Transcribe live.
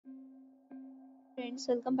Friends,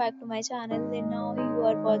 welcome back to my channel. And now you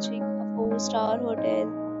are watching a 4-star hotel.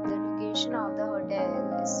 The location of the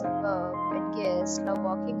hotel is superb and guests love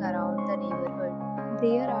walking around the neighborhood.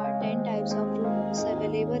 There are 10 types of rooms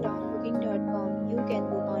available on booking.com. You can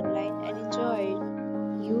book online and enjoy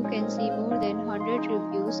it. You can see more than 100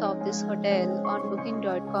 reviews of this hotel on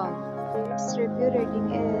booking.com. Its review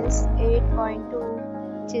rating is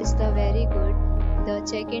 8.2, which is the very good. The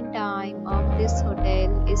check-in time of this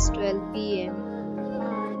hotel is 12 p.m.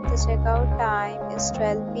 and the checkout time is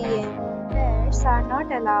 12 p.m. Pets are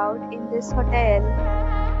not allowed in this hotel.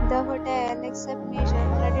 The hotel accepts major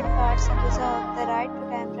credit cards and reserves the right to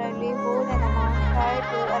temporarily hold an amount prior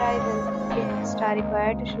to arrival. Guests are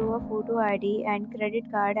required to show a photo ID and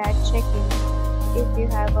credit card at check-in. If you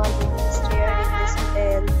have already stayed in this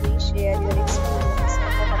hotel, please share your experience in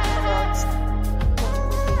the comment box.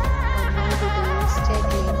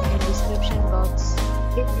 Check-in and description box.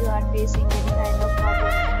 If you are facing any kind of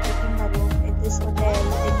problem in booking a room in this hotel,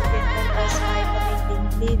 then you can tell us by commenting.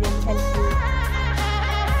 We will help you.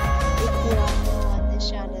 If you are new on this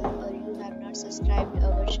channel or you have not subscribed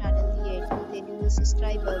our channel yet, then you will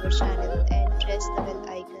subscribe our channel and press the bell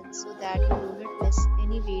icon so that you do not miss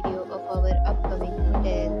any video of our upcoming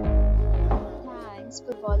hotel. Thanks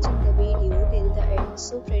for watching the video till the end.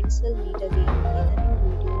 So friends, will meet again in a new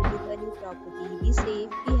video with a new property. Be safe,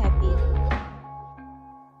 be happy.